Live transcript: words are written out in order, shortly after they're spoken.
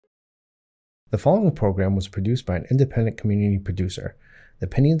The following program was produced by an independent community producer. The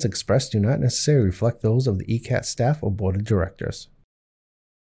opinions expressed do not necessarily reflect those of the ECAT staff or board of directors.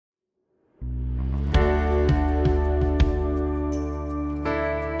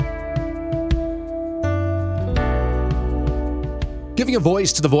 Giving a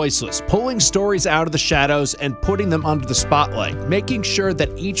voice to the voiceless, pulling stories out of the shadows and putting them under the spotlight, making sure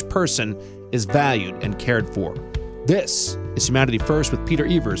that each person is valued and cared for. This is Humanity First with Peter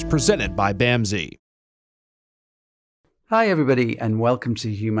Evers, presented by BAMSI. Hi, everybody, and welcome to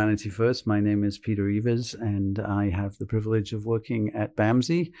Humanity First. My name is Peter Evers, and I have the privilege of working at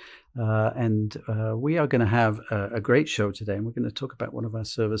BAMSI. We are going to have a great show today, and we're going to talk about one of our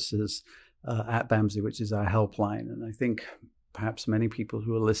services at BAMSI, which is our helpline. And I think perhaps many people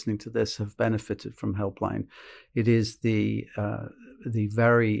who are listening to this have benefited from helpline. It is the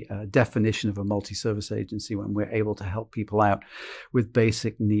very definition of a multi-service agency when we're able to help people out with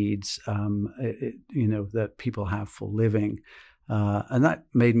basic needs, that people have for living. And that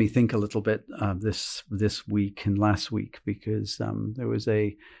made me think a little bit this week and last week, because there was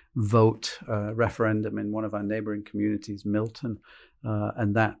a vote referendum in one of our neighboring communities, Milton,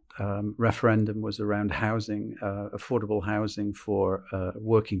 and that referendum was around housing, affordable housing for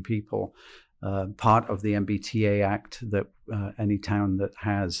working people. Part of the MBTA Act that any town that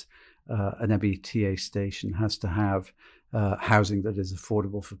has an MBTA station has to have housing that is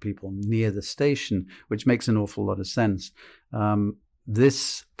affordable for people near the station, which makes an awful lot of sense.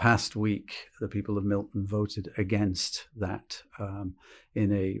 This past week, the people of Milton voted against that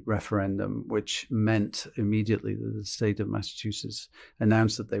in a referendum, which meant immediately that the state of Massachusetts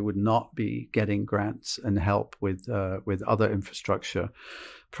announced that they would not be getting grants and help with other infrastructure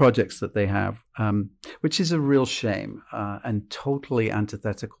projects that they have, which is a real shame and totally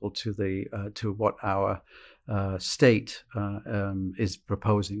antithetical to what our state is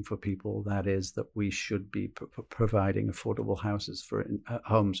proposing for people. That is, that we should be providing affordable houses for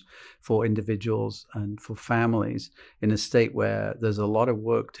homes for individuals and for families in a state where there's a lot of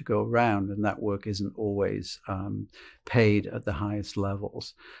work to go around, and that work isn't always paid at the highest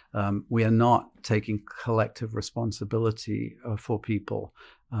levels. We are not taking collective responsibility for people.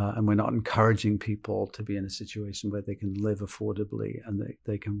 And we're not encouraging people to be in a situation where they can live affordably and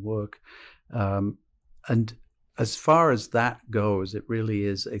they can work. And as far as that goes, it really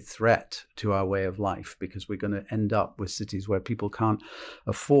is a threat to our way of life, because we're going to end up with cities where people can't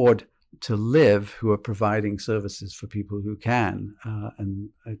afford to live who are providing services for people who can. And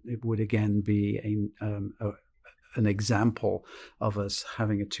it would again be an example of us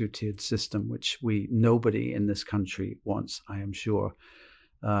having a two-tiered system, which nobody in this country wants, I am sure.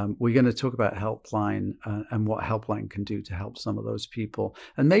 We're going to talk about Helpline and what Helpline can do to help some of those people,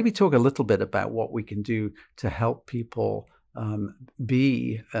 and maybe talk a little bit about what we can do to help people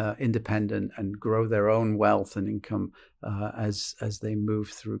be independent and grow their own wealth and income as they move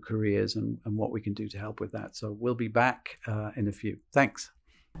through careers, and what we can do to help with that. So we'll be back in a few. Thanks.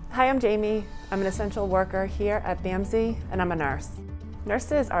 Hi, I'm Jamie. I'm an essential worker here at BAMSI, and I'm a nurse.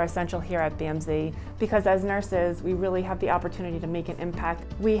 Nurses are essential here at BAMSI because as nurses, we really have the opportunity to make an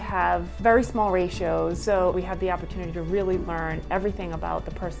impact. We have very small ratios, so we have the opportunity to really learn everything about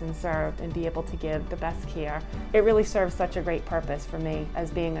the person served and be able to give the best care. It really serves such a great purpose for me as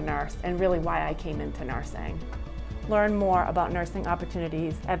being a nurse, and really why I came into nursing. Learn more about nursing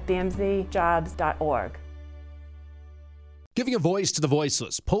opportunities at bamsijobs.org. Giving a voice to the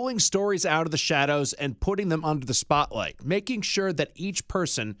voiceless, pulling stories out of the shadows and putting them under the spotlight, making sure that each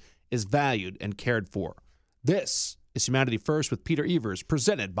person is valued and cared for. This is Humanity First with Peter Evers,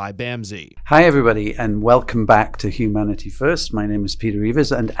 presented by BAMSI. Hi, everybody, and welcome back to Humanity First. My name is Peter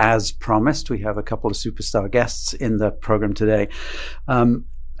Evers, and as promised, we have a couple of superstar guests in the program today.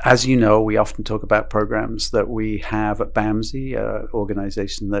 As you know, we often talk about programs that we have at BAMSI, an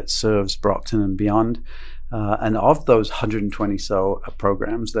organization that serves Brockton and beyond. And of those 120 so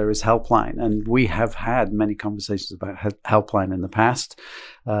programs, there is Helpline. And we have had many conversations about Helpline in the past.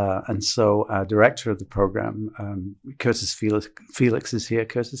 And so our director of the program, Curtis Felix is here.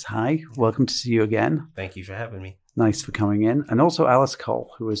 Curtis, hi. Welcome to see you again. Thank you for having me. Nice for coming in. And also Alice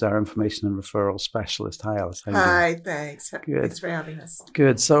Cole, who is our information and referral specialist. Hi, Alice. How you doing? Hi, thanks. Good. Thanks for having us.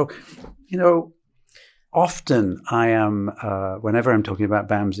 Good. So, often I am, whenever I'm talking about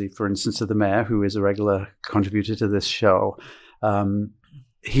BAMSI, for instance, to the mayor, who is a regular contributor to this show,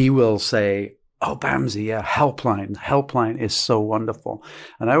 he will say, oh, BAMSI, yeah, Helpline. Helpline is so wonderful.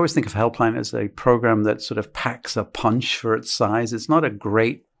 And I always think of Helpline as a program that sort of packs a punch for its size. It's not a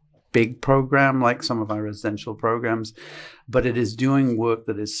great big program like some of our residential programs, but it is doing work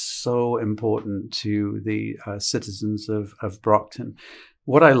that is so important to the citizens of Brockton.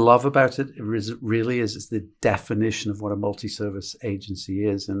 What I love about it really is the definition of what a multi-service agency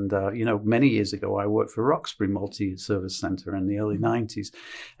is. And, many years ago, I worked for Roxbury Multi-Service Center in the early 90s.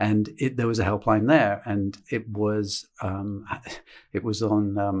 And there was a helpline there. And it was on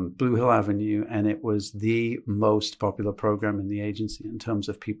Blue Hill Avenue. And it was the most popular program in the agency in terms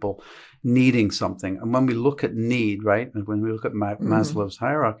of people needing something. And when we look at need, right, and when we look at Maslow's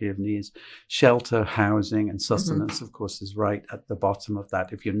hierarchy of needs, shelter, housing, and sustenance, of course, is right at the bottom of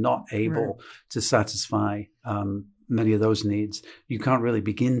that. If you're not able to satisfy many of those needs, you can't really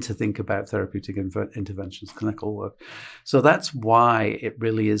begin to think about therapeutic interventions, clinical work. So that's why it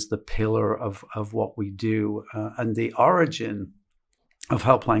really is the pillar of what we do. And the origin of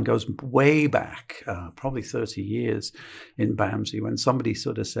Helpline goes way back, probably 30 years in BAMSI, when somebody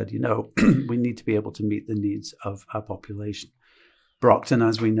sort of said, we need to be able to meet the needs of our population. Brockton,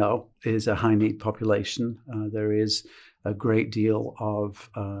 as we know, is a high-need population. There is a great deal of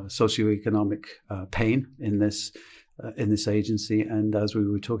socioeconomic pain in this agency, and as we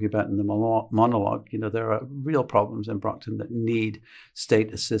were talking about in the monologue, there are real problems in Brockton that need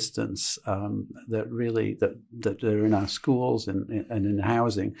state assistance. that are in our schools and in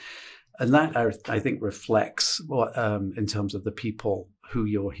housing, and that I think reflects what in terms of the people who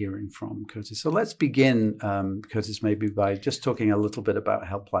you're hearing from, Curtis. So let's begin, Curtis, maybe by just talking a little bit about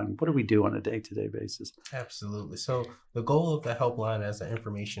Helpline. What do we do on a day-to-day basis? Absolutely. So the goal of the Helpline as an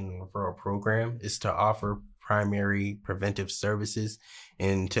information referral program is to offer primary preventive services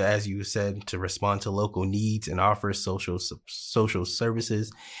and to, as you said, to respond to local needs and offer social services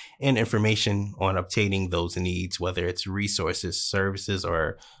and information on obtaining those needs, whether it's resources, services,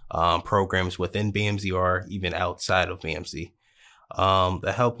 or programs within BAMSI or even outside of BAMSI.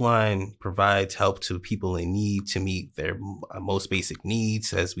 The helpline provides help to people in need to meet their most basic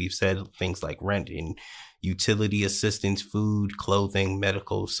needs. As we've said, things like rent and utility assistance, food, clothing,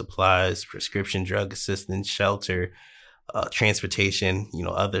 medical supplies, prescription drug assistance, shelter, transportation,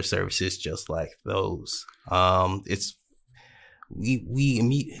 other services just like those.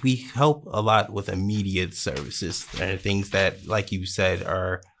 We help a lot with immediate services and things that, like you said,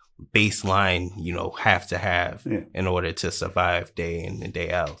 are baseline, have to have in order to survive day in and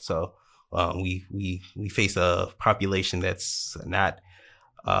day out. So we face a population that's not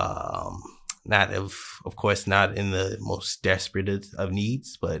of course not in the most desperate of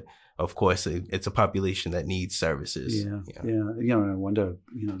needs, but of course it's a population that needs services. Yeah. I wonder,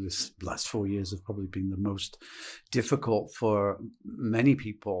 this last 4 years have probably been the most difficult for many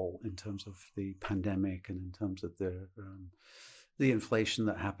people in terms of the pandemic and in terms of the inflation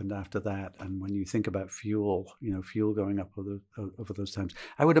that happened after that. And when you think about fuel, fuel going up over those times,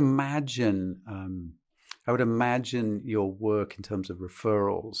 I would imagine your work in terms of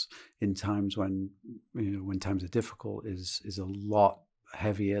referrals in times when times are difficult is a lot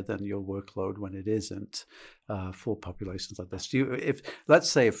heavier than your workload when it isn't, for populations like this. Let's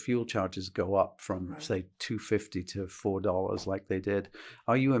say if fuel charges go up from say $2.50 to $4 like they did,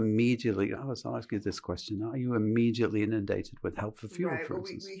 are you immediately? I was asking this question. Are you immediately inundated with help for fuel? Right. For Well,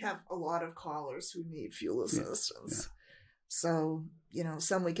 instance? we have a lot of callers who need fuel assistance. So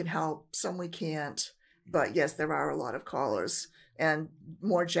some we can help, some we can't. But yes, there are a lot of callers, and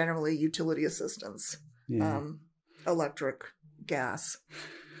more generally, utility assistance, electric, gas.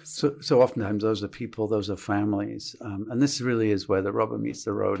 So oftentimes those are people, those are families. And this really is where the rubber meets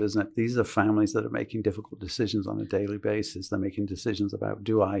the road, isn't it? These are families that are making difficult decisions on a daily basis. They're making decisions about,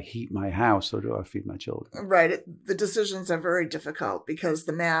 do I heat my house or do I feed my children? Right. The decisions are very difficult because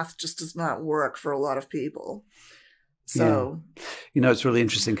the math just does not work for a lot of people. So, it's really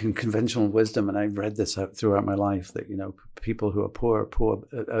interesting in conventional wisdom, and I've read this throughout my life, that, people who are poor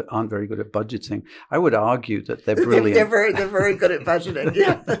aren't very good at budgeting. I would argue that they're brilliant. They're very good at budgeting.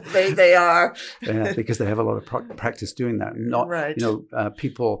 Yeah, they are. Yeah, because they have a lot of practice doing that. Not, right.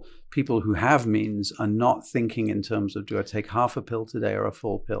 People who have means are not thinking in terms of, do I take half a pill today or a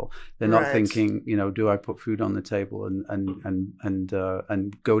full pill? They're not thinking, do I put food on the table and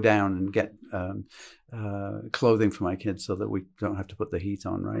go down and get clothing for my kids so that we don't have to put the heat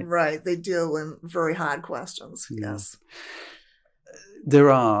on, right? Right. They deal in very hard questions. Yes. There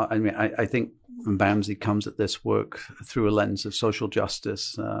are, I think BAMSI comes at this work through a lens of social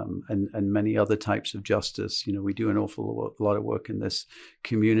justice and many other types of justice. We do an awful lot of work in this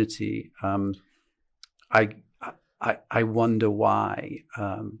community. I wonder why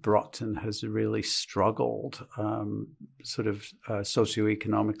Brockton has really struggled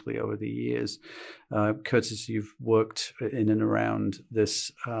socioeconomically over the years. Curtis, you've worked in and around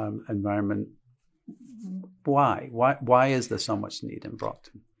this environment. Why is there so much need in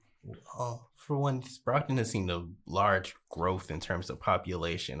Brockton? For one, Brockton has seen a large growth in terms of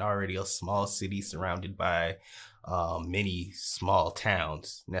population. Already a small city surrounded by many small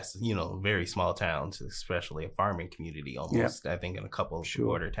towns, very small towns, especially a farming community almost, I think in a couple of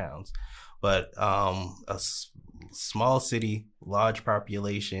border towns. But small city, large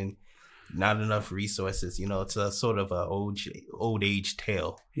population, not enough resources. It's a sort of a old age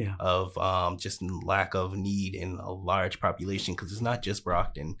tale of just lack of need in a large population, because it's not just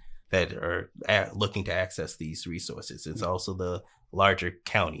Brockton that are looking to access these resources. It's also the larger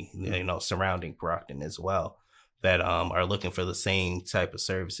county, surrounding Brockton as well, that are looking for the same type of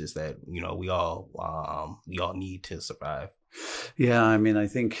services that we all need to survive. Yeah, I mean, I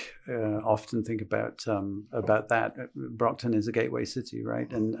think often think about that. Brockton is a gateway city, right?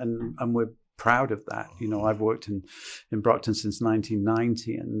 And we're proud of that. I've worked in Brockton since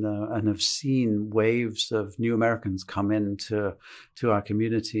 1990, and have seen waves of new Americans come into our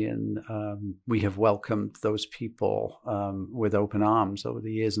community, and we have welcomed those people with open arms over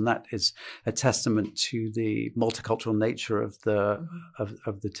the years, and that is a testament to the multicultural nature of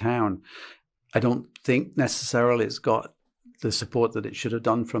the town. I don't think necessarily it's got the support that it should have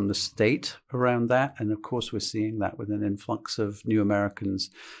done from the state around that. And of course, we're seeing that with an influx of new Americans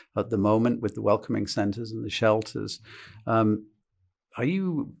at the moment with the welcoming centers and the shelters. Are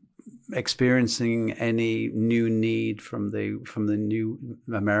you experiencing any new need from the new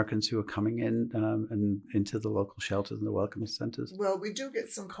Americans who are coming in and into the local shelters and the welcoming centers? Well, we do get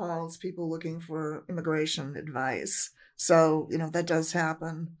some calls, people looking for immigration advice. So, that does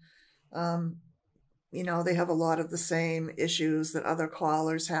happen. They have a lot of the same issues that other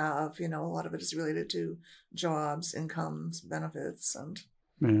callers have. A lot of it is related to jobs, incomes, benefits, and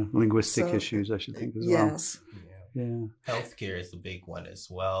linguistic issues, I should think, as well. Yes. Yeah. Healthcare is the big one as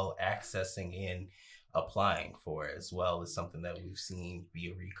well. Accessing and applying for it as well is something that we've seen be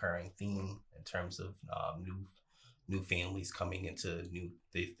a recurring theme in terms of new families coming into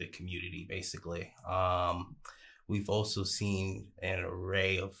the community, basically. We've also seen an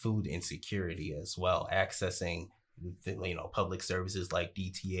array of food insecurity as well, accessing, public services like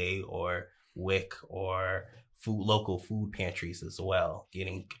DTA or WIC or local food pantries as well,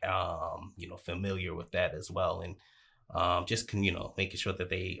 getting, familiar with that as well. And just, making sure that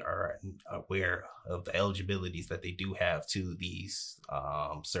they are aware of the eligibilities that they do have to these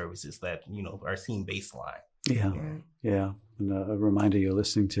services that, are seen baseline. Yeah. And a reminder, you're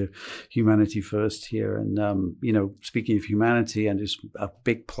listening to Humanity First here. And, speaking of humanity, and just a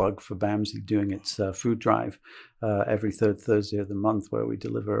big plug for BAMSI doing its food drive every third Thursday of the month, where we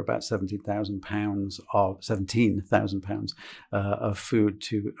deliver about 17,000 pounds of food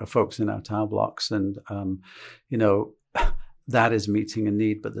to folks in our tile blocks. And, that is meeting a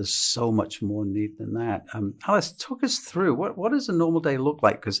need, but there's so much more need than that. Alice, talk us through what does a normal day look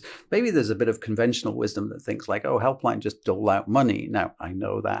like? Because maybe there's a bit of conventional wisdom that thinks like, oh, Helpline just dole out money. Now, I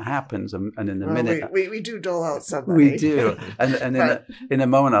know that happens, and in a minute... We do dole out some money. We do. And in a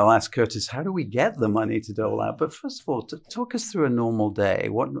moment, I'll ask Curtis, how do we get the money to dole out? But first of all, talk us through a normal day.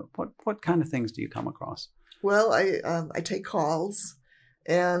 What kind of things do you come across? Well, I take calls.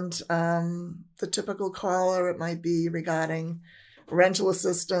 And the typical caller, it might be regarding rental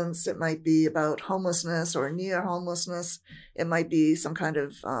assistance. It might be about homelessness or near homelessness. It might be some kind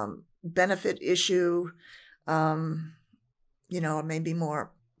of benefit issue, maybe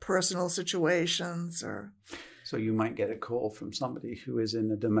more personal situations or... So you might get a call from somebody who is in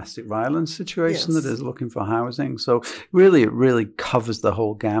a domestic violence situation that is looking for housing. So really, it really covers the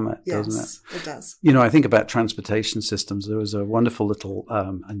whole gamut, doesn't it? Yes, it does. I think about transportation systems. There was a wonderful little,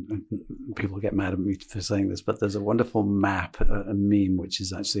 and people get mad at me for saying this, but there's a wonderful map, a meme, which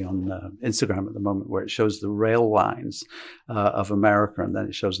is actually on Instagram at the moment, where it shows the rail lines of America, and then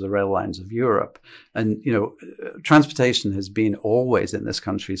it shows the rail lines of Europe. And, transportation has been always in this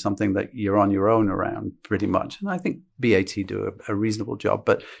country something that you're on your own around pretty much. And I think BAT do a reasonable job,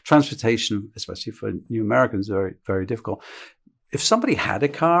 but transportation, especially for new Americans, is very, very difficult. If somebody had a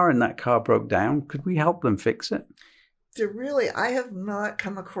car and that car broke down, could we help them fix it? I have not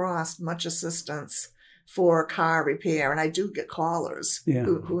come across much assistance for car repair, and I do get callers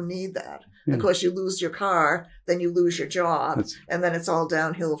who need that. Yeah. Of course, you lose your car, then you lose your job, and then it's all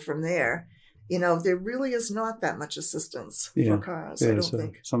downhill from there. There really is not that much assistance for cars, I don't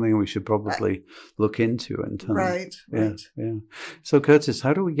think. Something we should probably look into. Right. Yeah. So, Curtis,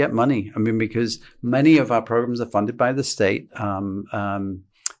 how do we get money? I mean, because many of our programs are funded by the state.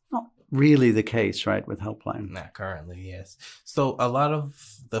 Not really the case, right, with Helpline? Not currently, yes. So a lot of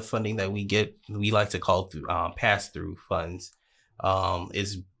the funding that we get, we like to call through pass-through funds,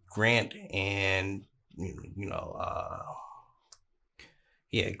 is grant and,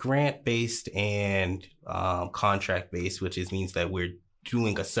 Yeah, grant-based and contract-based, which means that we're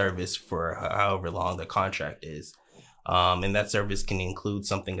doing a service for however long the contract is. And that service can include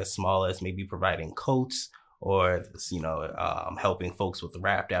something as small as maybe providing coats or, helping folks with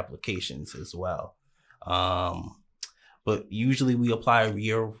wrapped applications as well. But usually we apply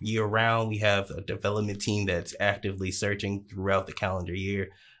year round. We have a development team that's actively searching throughout the calendar year,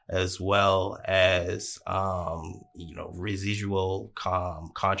 as well as, residual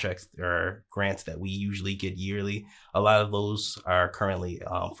contracts or grants that we usually get yearly. A lot of those are currently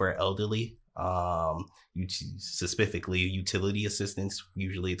for elderly, specifically utility assistance.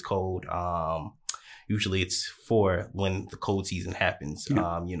 Usually it's called, usually it's for when the cold season happens,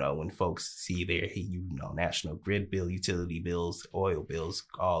 when folks see their, national grid bill, utility bills, oil bills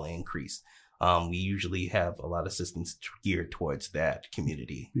all increase. We usually have a lot of assistance geared towards that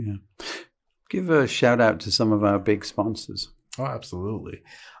community. Yeah. Give a shout out to some of our big sponsors. Oh, absolutely.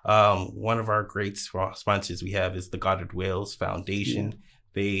 One of our great sponsors we have is the Goddard Wales Foundation. Yeah.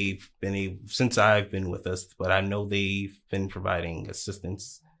 They've been since I've been with us, but I know they've been providing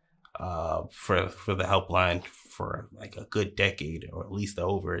assistance for the helpline for like a good decade, or at least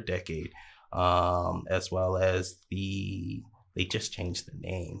over a decade, as well as they just changed the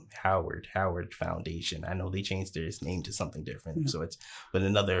name, Howard Foundation. I know they changed their name to something different. So it's been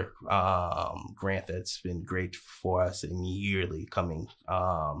another grant that's been great for us and yearly coming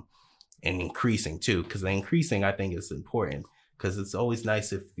and increasing too, because the increasing I think is important. Because it's always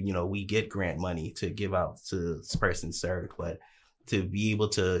nice if, we get grant money to give out to this person served, but to be able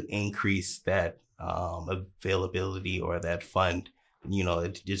to increase that availability or that fund,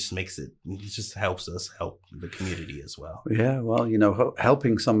 it just helps us help the community as well. Yeah, well,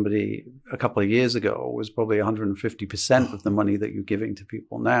 helping somebody a couple of years ago was probably 150% of the money that you're giving to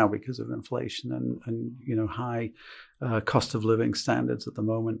people now because of inflation and high cost of living standards at the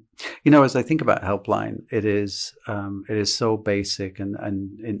moment. As I think about Helpline, it is so basic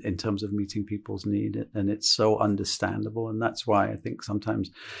and in terms of meeting people's need, and it's so understandable. And that's why I think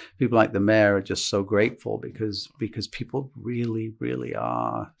sometimes people like the mayor are just so grateful because people really, really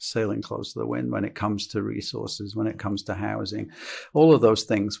are sailing close to the wind when it comes to resources, when it comes to housing, all of those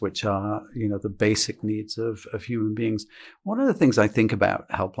things which are, the basic needs of human beings. One of the things I think about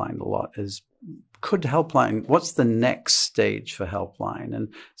Helpline a lot is, what's the next stage for Helpline?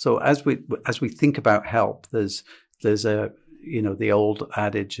 And so as we think about help, there's a, the old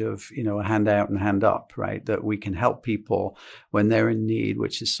adage of, a hand out and hand up, right? That we can help people when they're in need,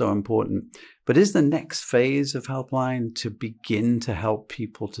 which is so important. But is the next phase of Helpline to begin to help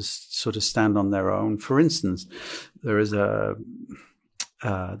people to sort of stand on their own? For instance, there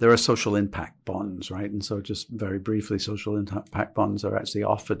are social impact bonds, right? And so just very briefly, social impact bonds are actually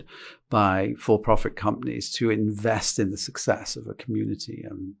offered by for-profit companies to invest in the success of a community.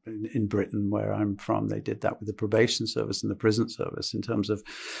 In Britain, where I'm from, they did that with the probation service and the prison service in terms of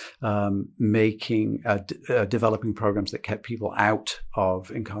developing programs that kept people out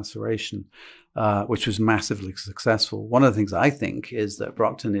of incarceration. Which was massively successful. One of the things I think is that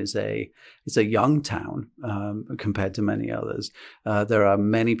Brockton is a young town compared to many others. There are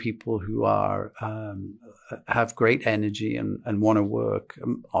many people who have great energy and want to work,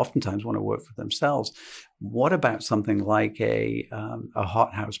 oftentimes want to work for themselves. What about something like a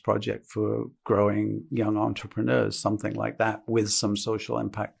hothouse project for growing young entrepreneurs, something like that with some social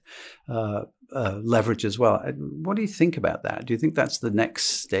impact leverage as well? What do you think about that? Do you think that's the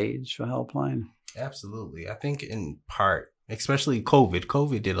next stage for Helpline? Absolutely. I think in part, especially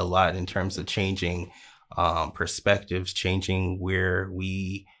COVID did a lot in terms of changing perspectives, changing where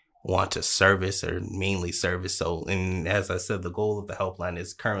we want to service or mainly service. So, and as I said, the goal of the Helpline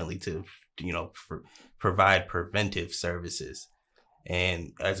is currently to, provide preventive services.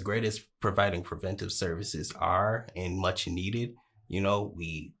 And as great as providing preventive services are and much needed,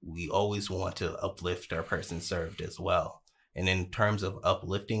 we always want to uplift our person served as well. And in terms of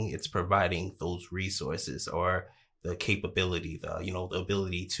uplifting, it's providing those resources or the capability, the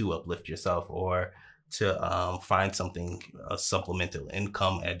ability to uplift yourself or to find something, a supplemental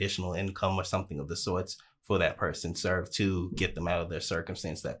income, additional income or something of the sorts for that person served to get them out of their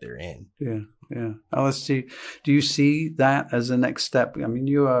circumstance that they're in. Yeah. Alice, do you see that as a next step? I mean,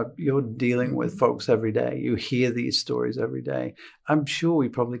 you're dealing with folks every day. You hear these stories every day. I'm sure we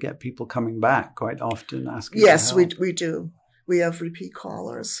probably get people coming back quite often asking. Yes, we do. We have repeat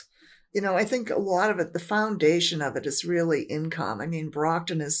callers. I think a lot of it, the foundation of it is really income. I mean,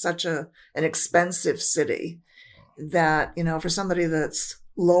 Brockton is such an expensive city that, for somebody that's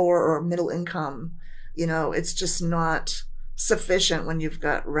lower or middle income, it's just not sufficient when you've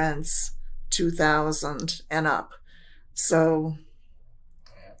got rents $2,000 and up. So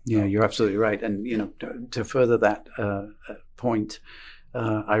Yeah, you're absolutely right. And, to further that point,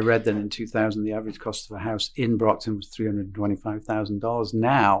 I read that in 2000, the average cost of a house in Brockton was $325,000.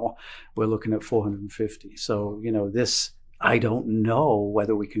 Now we're looking at $450,000. So, this, I don't know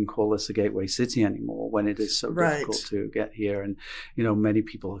whether we can call this a gateway city anymore when it is so difficult to get here. And, many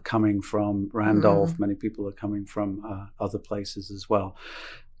people are coming from Randolph, many people are coming from other places as well.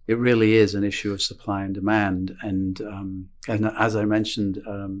 It really is an issue of supply and demand. And as I mentioned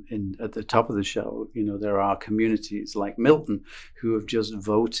at the top of the show, there are communities like Milton who have just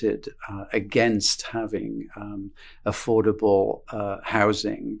voted against having affordable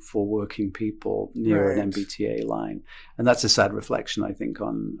housing for working people near an MBTA line. And that's a sad reflection, I think,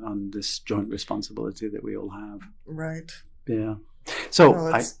 on this joint responsibility that we all have. Right. Yeah.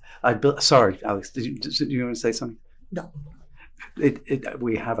 So sorry, Alex, did you want to say something? No.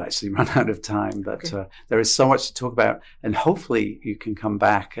 We have actually run out of time, but there is so much to talk about, and hopefully you can come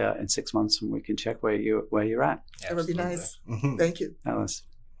back in 6 months and we can check where you're at. That would be nice. Thank you, Alice.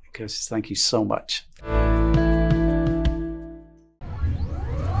 Curtis, thank you so much.